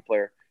better hockey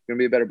player. You're going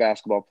to be a better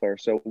basketball player.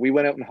 So we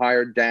went out and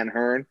hired Dan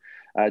Hearn.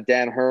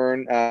 Dan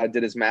Hearn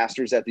did his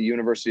master's at the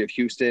University of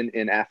Houston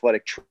in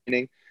athletic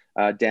training.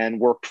 Dan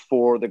worked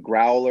for the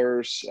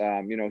Growlers.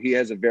 He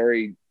has a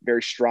very,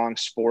 very strong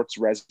sports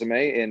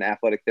resume in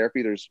athletic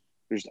therapy.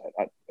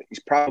 He's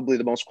probably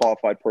the most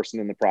qualified person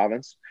in the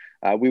province.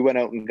 We went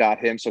out and got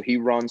him. So he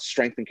runs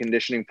strength and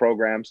conditioning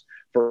programs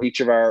for each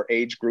of our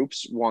age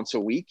groups once a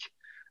week.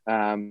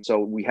 So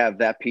we have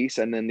that piece.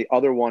 And then the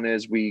other one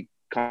is we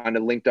kind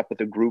of linked up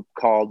with a group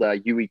called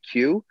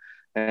UEQ.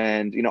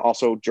 And,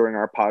 also during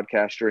our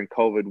podcast during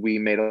COVID, we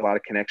made a lot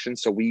of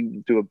connections. So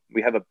we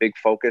have a big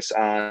focus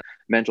on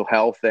mental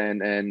health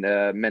and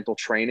mental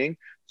training.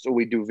 So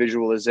we do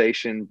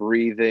visualization,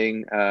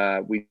 breathing,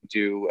 we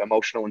do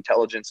emotional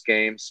intelligence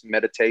games,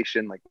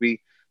 meditation. Like we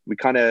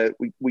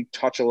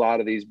touch a lot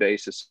of these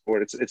bases.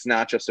 It's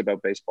not just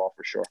about baseball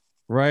for sure.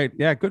 Right.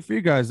 Yeah. Good for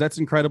you guys. That's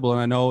incredible.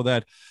 And I know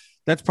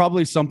that's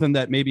probably something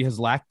that maybe has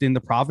lacked in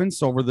the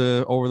province over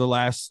the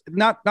last,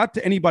 not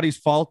to anybody's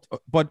fault,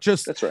 but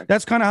just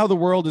that's kind of how the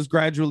world is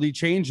gradually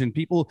changing.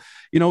 People,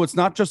 it's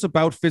not just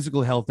about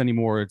physical health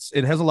anymore.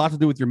 It has a lot to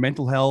do with your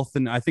mental health.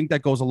 And I think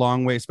that goes a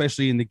long way,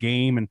 especially in the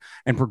game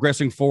and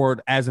progressing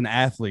forward as an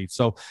athlete.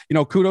 So,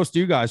 kudos to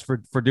you guys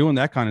for doing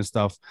that kind of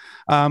stuff.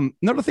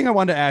 Another thing I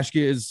wanted to ask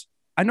you is,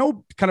 I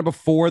know kind of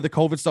before the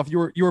COVID stuff,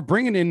 you were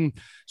bringing in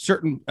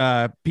certain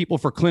people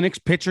for clinics,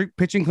 pitching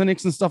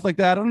clinics and stuff like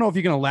that. I don't know if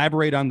you can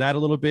elaborate on that a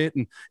little bit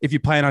and if you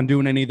plan on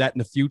doing any of that in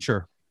the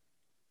future.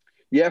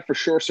 Yeah, for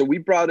sure. So we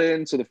brought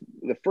in, the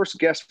first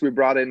guest we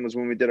brought in was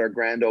when we did our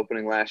grand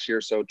opening last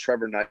year. So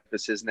Trevor Knife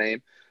is his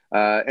name,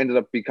 ended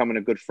up becoming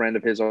a good friend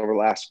of his over the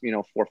last,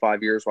 4 or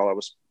 5 years while I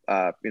was,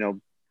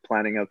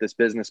 planning out this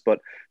business.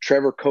 But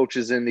Trevor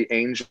coaches in the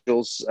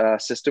Angels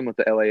system with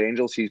the LA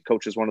Angels. He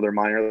coaches one of their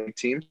minor league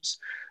teams.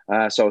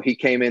 So he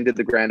came in, did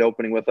the grand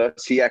opening with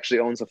us. He actually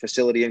owns a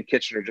facility in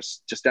Kitchener,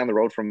 just down the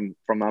road from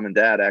mom and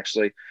dad,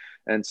 actually.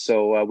 And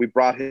so we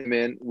brought him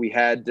in. We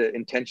had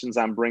intentions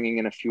on bringing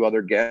in a few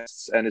other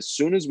guests. And as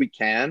soon as we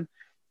can,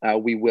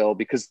 we will,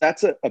 because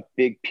that's a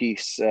big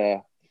piece.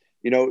 You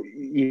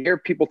hear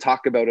people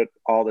talk about it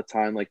all the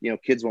time. Like,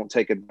 kids won't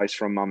take advice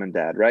from mom and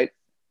dad, right?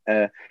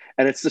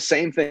 And it's the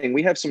same thing.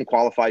 We have some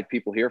qualified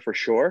people here for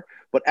sure,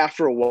 but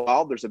after a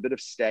while, there's a bit of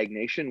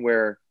stagnation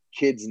where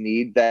kids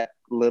need that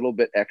little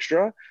bit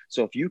extra.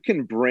 So if you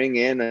can bring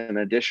in an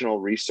additional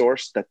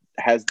resource that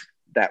has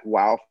that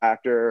wow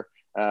factor,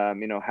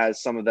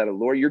 has some of that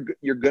allure,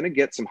 you're going to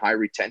get some high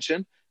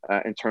retention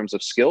in terms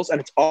of skills. And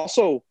it's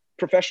also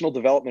professional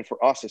development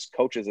for us as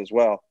coaches as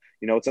well.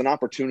 It's an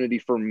opportunity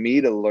for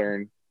me to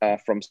learn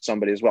from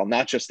somebody as well,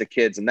 not just the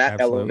kids. And that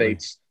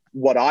elevates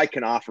what I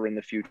can offer in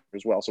the future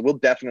as well. So we'll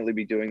definitely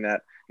be doing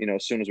that,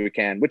 as soon as we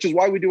can, which is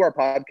why we do our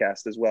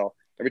podcast as well.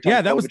 Every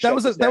time that was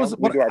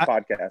we do our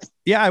podcast.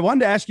 Yeah. I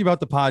wanted to ask you about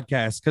the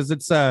podcast because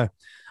it's, I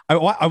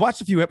watched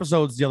a few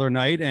episodes the other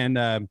night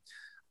and,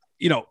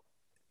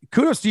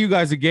 kudos to you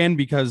guys again,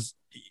 because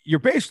you're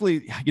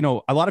basically,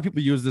 a lot of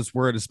people use this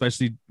word,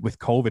 especially with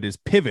COVID, is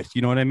pivot.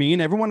 You know what I mean?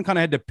 Everyone kind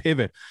of had to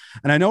pivot.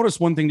 And I noticed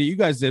one thing that you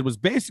guys did was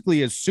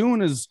basically as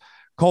soon as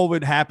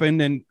COVID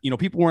happened and,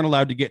 people weren't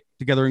allowed to get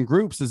together in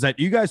groups, is that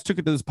you guys took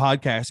it to this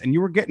podcast and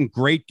you were getting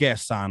great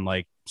guests on,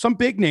 like some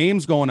big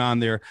names going on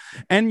there.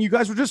 And you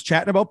guys were just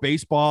chatting about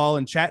baseball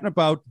and chatting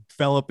about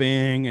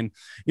developing and,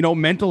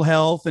 mental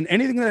health and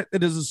anything that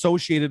is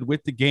associated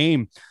with the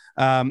game.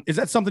 Is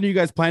that something you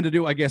guys plan to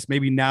do, I guess,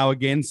 maybe now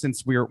again,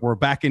 since we're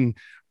back in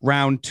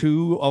round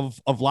 2 of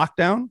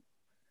lockdown?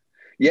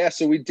 Yeah.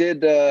 So we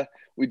did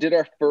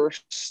our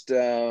first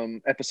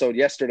episode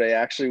yesterday,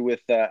 actually,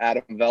 with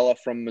Adam Vela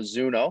from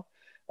Mizuno.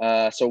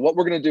 So what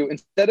we're going to do,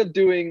 instead of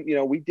doing,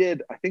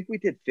 I think we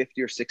did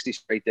 50 or 60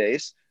 straight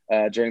days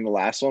during the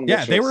last one.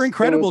 Yeah, they were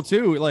incredible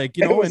too. Like,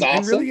 and awesome.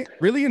 And really,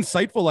 really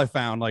insightful. I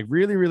found like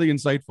really, really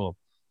insightful.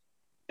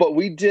 But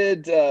we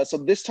did, so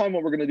this time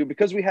what we're going to do,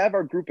 because we have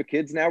our group of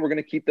kids now, we're going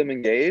to keep them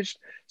engaged.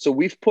 So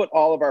we've put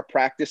all of our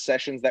practice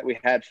sessions that we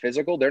had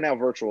physical, they're now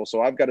virtual.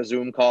 So I've got a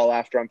Zoom call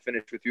after I'm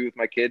finished with you with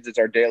my kids. It's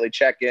our daily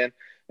check-in.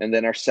 And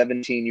then our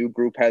 17U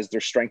group has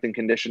their strength and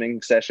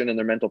conditioning session and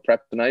their mental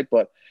prep tonight.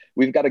 But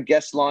we've got a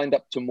guest lined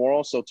up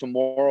tomorrow. So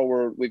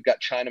tomorrow we've got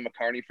China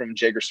McCarney from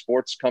Jaeger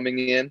Sports coming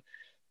in.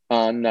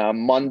 On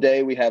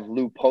Monday, we have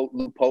Lou Pote.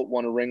 Lou Pote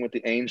won a ring with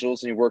the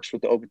Angels, and he works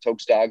with the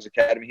Okotoks Dogs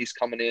Academy. He's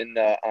coming in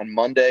on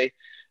Monday.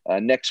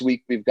 Next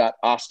week, we've got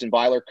Austin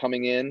Weiler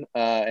coming in,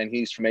 and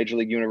he's from Major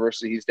League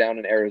University. He's down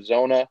in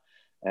Arizona.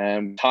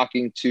 And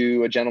talking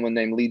to a gentleman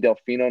named Lee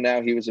Delfino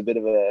now. He was a bit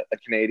of a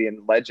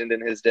Canadian legend in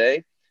his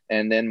day.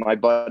 And then my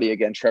buddy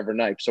again, Trevor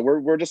Knipe. So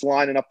we're just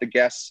lining up the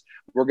guests.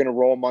 We're going to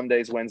roll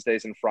Mondays,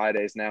 Wednesdays, and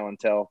Fridays now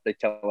until they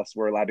tell us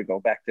we're allowed to go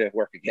back to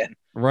work again.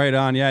 Right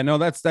on. Yeah, no,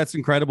 that's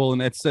incredible.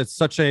 And it's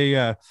such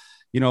a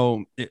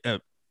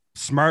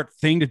smart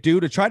thing to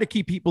do to try to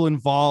keep people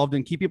involved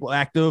and keep people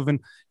active. And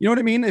you know what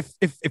I mean? If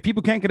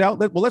people can't get out,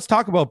 let's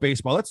talk about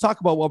baseball. Let's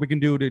talk about what we can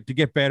do to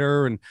get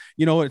better. And,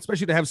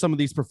 especially to have some of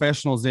these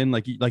professionals in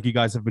like you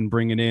guys have been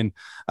bringing in.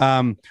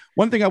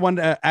 One thing I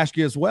wanted to ask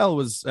you as well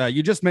was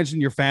you just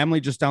mentioned your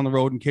family just down the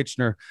road in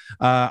Kitchener.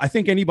 I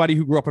think anybody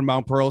who grew up in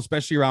Mount Pearl,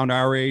 especially around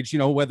our age,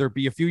 whether it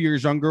be a few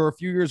years younger or a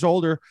few years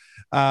older,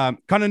 kind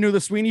of knew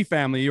the Sweeney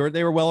family or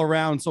they were well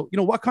around. So,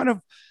 what kind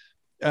of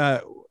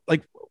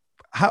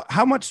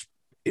how much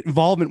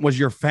involvement was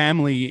your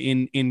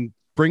family in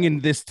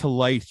bringing this to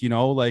light,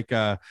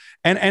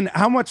 and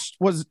how much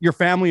was your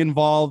family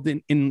involved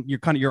in your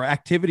kind of your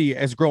activity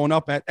as growing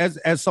up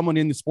as someone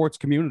in the sports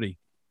community?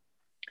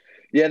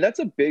 Yeah, that's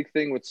a big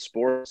thing with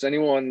sports.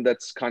 Anyone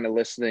that's kind of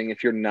listening,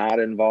 if you're not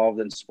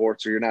involved in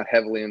sports or you're not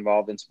heavily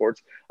involved in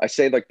sports, I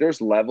say like there's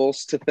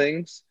levels to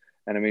things.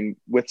 And I mean,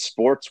 with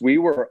sports, we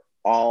were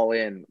all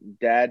in.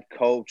 Dad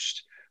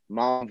coached,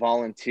 mom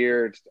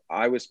volunteered.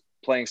 I was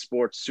playing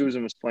sports.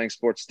 Susan was playing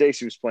sports.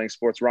 Stacy was playing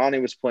sports. Ronnie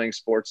was playing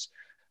sports.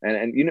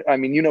 And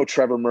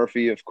Trevor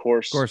Murphy, of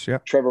course. Yeah.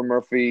 Trevor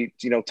Murphy,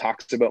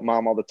 talks about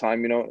mom all the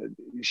time.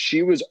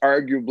 She was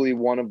arguably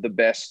one of the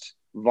best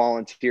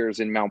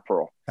volunteers in Mount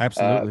Pearl.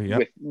 Absolutely.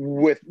 Yep.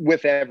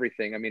 With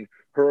everything. I mean,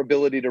 her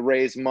ability to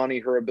raise money,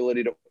 her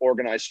ability to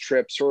organize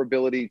trips, her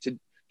ability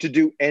to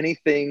do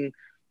anything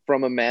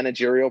from a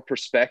managerial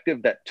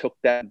perspective that took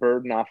that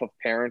burden off of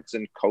parents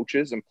and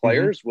coaches and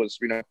players was,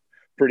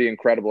 pretty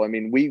incredible. I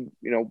mean, we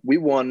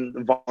won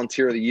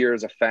Volunteer of the Year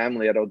as a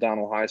family at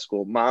O'Donnell High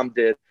School. Mom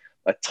did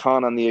a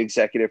ton on the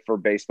executive for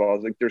baseball.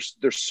 Like there's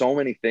so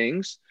many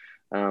things.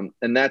 And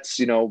that's,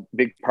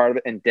 big part of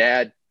it. And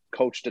Dad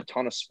coached a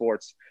ton of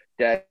sports.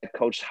 Dad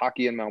coached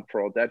hockey in Mount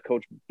Pearl. Dad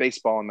coached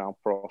baseball in Mount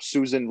Pearl.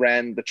 Susan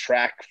ran the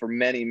track for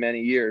many,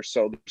 many years.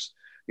 So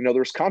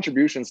there's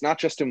contributions, not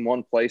just in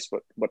one place,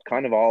 but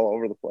kind of all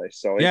over the place.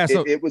 So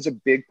it was a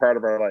big part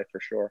of our life for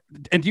sure.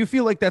 And do you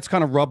feel like that's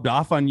kind of rubbed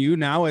off on you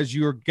now as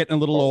you're getting a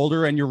little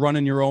older and you're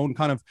running your own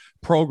kind of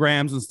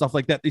programs and stuff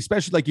like that,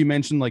 especially like you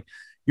mentioned, like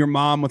your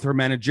mom with her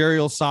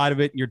managerial side of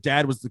it and your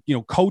dad was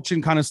the,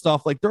 coaching kind of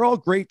stuff. Like they're all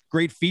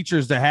great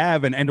features to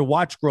have and to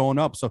watch growing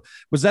up. So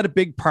was that a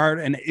big part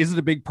and is it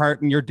a big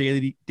part in your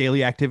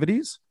daily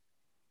activities?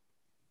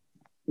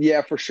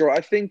 Yeah, for sure.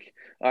 I think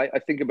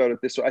about it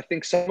this way. I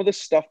think some of the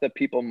stuff that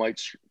people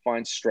might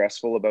find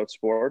stressful about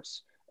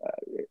sports,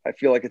 I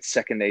feel like it's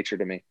second nature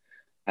to me.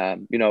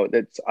 I'm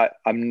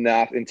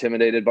not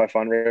intimidated by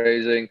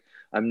fundraising.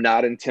 I'm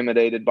not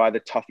intimidated by the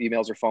tough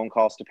emails or phone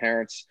calls to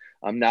parents.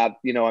 I'm not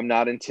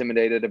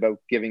intimidated about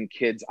giving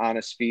kids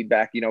honest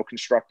feedback,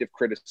 constructive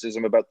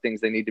criticism about things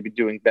they need to be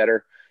doing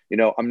better.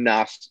 I'll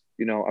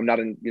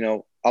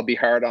be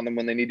hard on them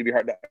when they need to be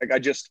hard.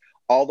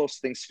 All those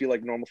things feel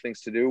like normal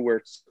things to do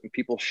where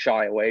people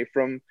shy away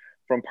from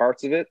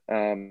parts of it.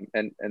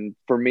 And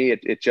for me,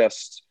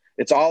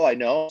 it's all I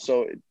know.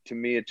 So to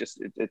me,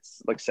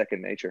 it's like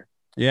second nature.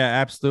 Yeah,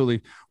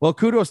 absolutely. Well,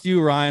 kudos to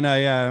you, Ryan.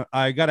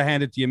 I got to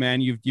hand it to you, man.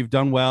 You've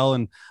done well,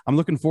 and I'm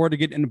looking forward to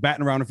getting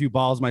batting around a few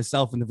balls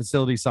myself in the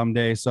facility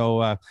someday.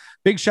 So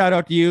big shout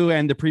out to you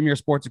and the Premier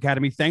Sports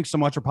Academy. Thanks so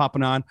much for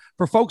popping on.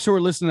 For folks who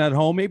are listening at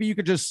home, maybe you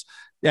could just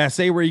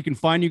say where you can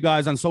find you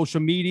guys on social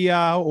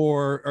media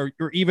or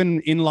even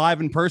in live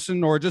in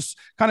person, or just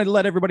kind of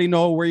let everybody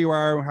know where you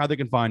are, how they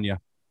can find you.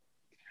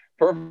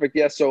 Perfect.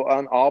 Yeah. So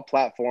on all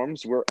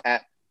platforms, we're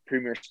at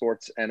Premier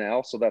Sports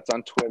NL. So that's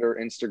on Twitter,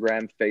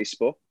 Instagram,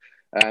 Facebook.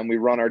 We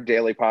run our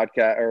daily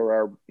podcast,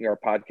 or our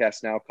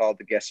podcast now called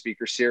the Guest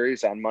Speaker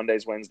Series, on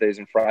Mondays, Wednesdays,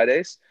 and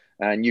Fridays.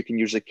 And you can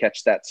usually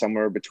catch that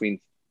somewhere between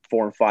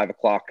 4 and 5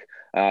 o'clock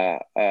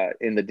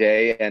in the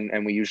day.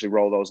 And we usually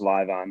roll those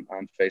live on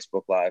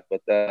Facebook Live.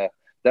 But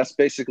that's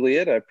basically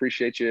it. I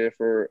appreciate you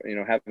for,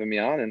 having me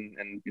on.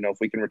 And if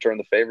we can return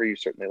the favor, you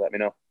certainly let me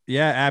know.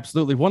 Yeah,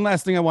 absolutely. One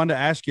last thing I wanted to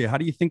ask you. How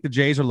do you think the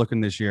Jays are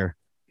looking this year?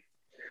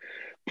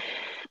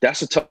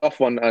 That's a tough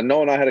one.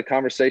 Noah and I had a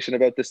conversation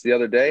about this the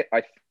other day.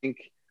 I think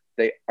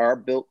they are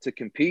built to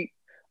compete.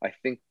 I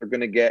think they're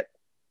going to get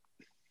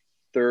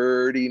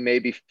 30,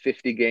 maybe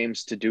 50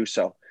 games to do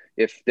so.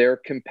 If they're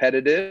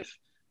competitive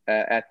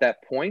at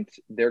that point,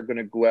 they're going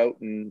to go out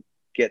and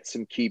get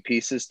some key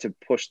pieces to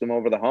push them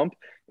over the hump.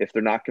 If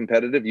they're not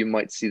competitive, you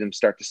might see them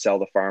start to sell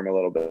the farm a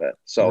little bit.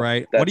 So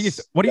right. What do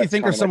you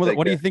think are some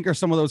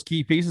of those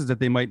key pieces that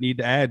they might need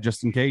to add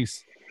just in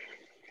case?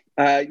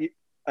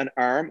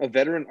 A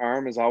veteran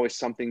arm is always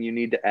something you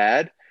need to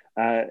add.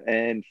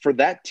 And for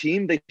that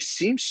team, they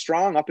seem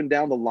strong up and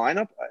down the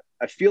lineup.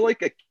 I feel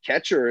like a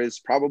catcher is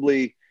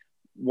probably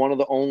one of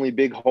the only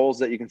big holes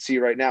that you can see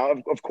right now,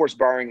 of course,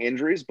 barring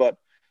injuries, but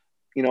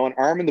an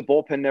arm in the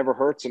bullpen never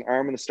hurts. An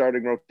arm in the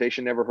starting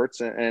rotation never hurts.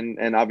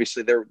 And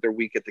obviously they're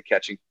weak at the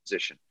catching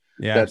position.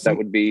 Yeah. That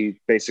would be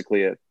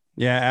basically it.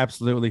 Yeah,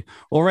 absolutely.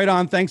 Well, right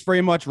on. Thanks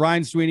very much,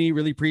 Ryan Sweeney.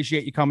 Really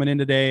appreciate you coming in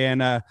today,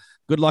 and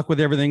good luck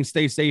with everything.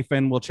 Stay safe,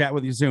 and we'll chat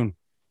with you soon.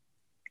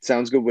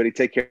 Sounds good, Whitty.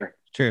 Take care.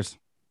 Cheers.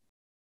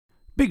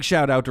 Big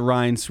shout out to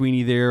Ryan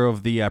Sweeney there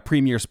of the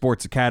Premier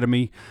Sports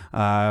Academy.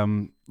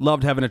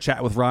 Loved having a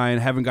chat with Ryan.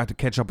 Haven't got to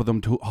catch up with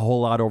him a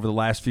whole lot over the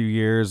last few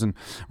years. And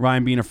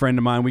Ryan being a friend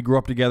of mine, we grew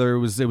up together. It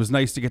was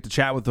nice to get to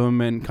chat with him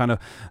and kind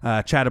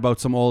of chat about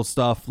some old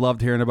stuff.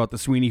 Loved hearing about the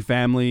Sweeney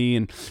family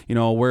and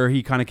where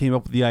he kind of came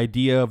up with the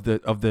idea of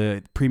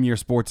the Premier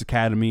Sports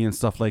Academy and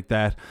stuff like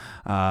that.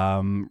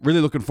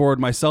 Really looking forward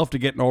myself to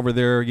getting over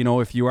there.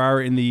 If you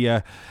are in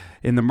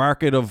the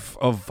market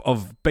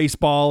of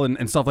baseball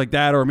and stuff like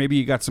that, or maybe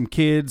you got some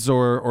kids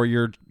or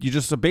you're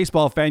just a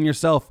baseball fan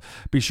yourself,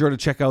 be sure to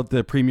check out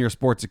the Premier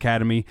Sports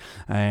Academy.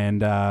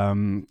 And,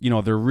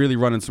 they're really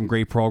running some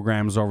great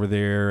programs over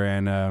there,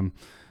 and,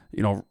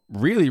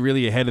 really,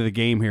 really ahead of the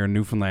game here in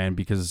Newfoundland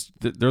because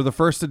they're the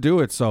first to do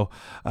it. So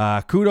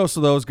kudos to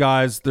those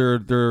guys. They're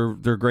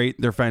great.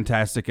 They're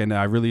fantastic. And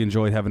I really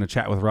enjoyed having a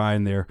chat with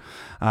Ryan there.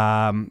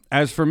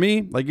 As for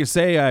me, like you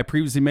say, I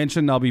previously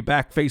mentioned, I'll be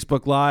back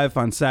Facebook Live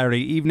on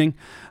Saturday evening,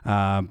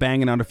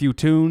 banging out a few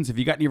tunes. If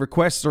you got any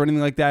requests or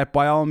anything like that,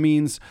 by all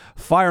means,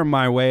 fire them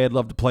my way. I'd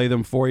love to play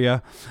them for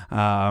you.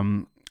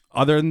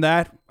 Other than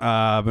that,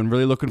 I've been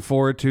really looking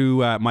forward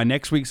to my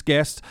next week's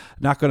guest.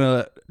 Not going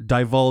to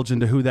divulge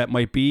into who that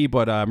might be,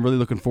 but I'm really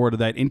looking forward to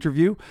that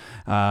interview.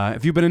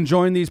 If you've been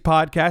enjoying these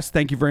podcasts,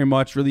 thank you very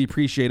much. Really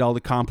appreciate all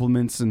the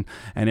compliments and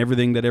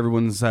everything that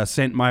everyone's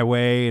sent my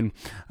way. And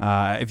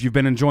if you've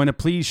been enjoying it,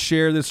 please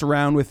share this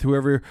around with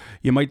whoever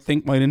you might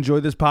think might enjoy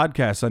this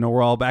podcast. I know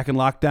we're all back in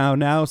lockdown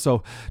now,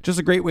 so just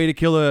a great way to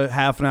kill a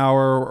half an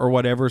hour or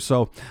whatever.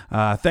 So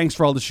thanks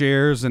for all the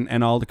shares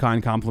and all the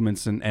kind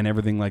compliments and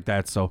everything like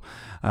that. So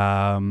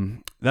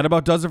that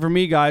about does it for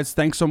me, guys.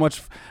 Thanks so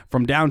much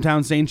from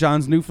downtown St.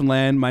 John's,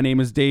 Newfoundland. My name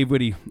is Dave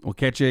Whitty. We'll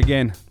catch you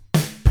again.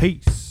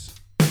 Peace.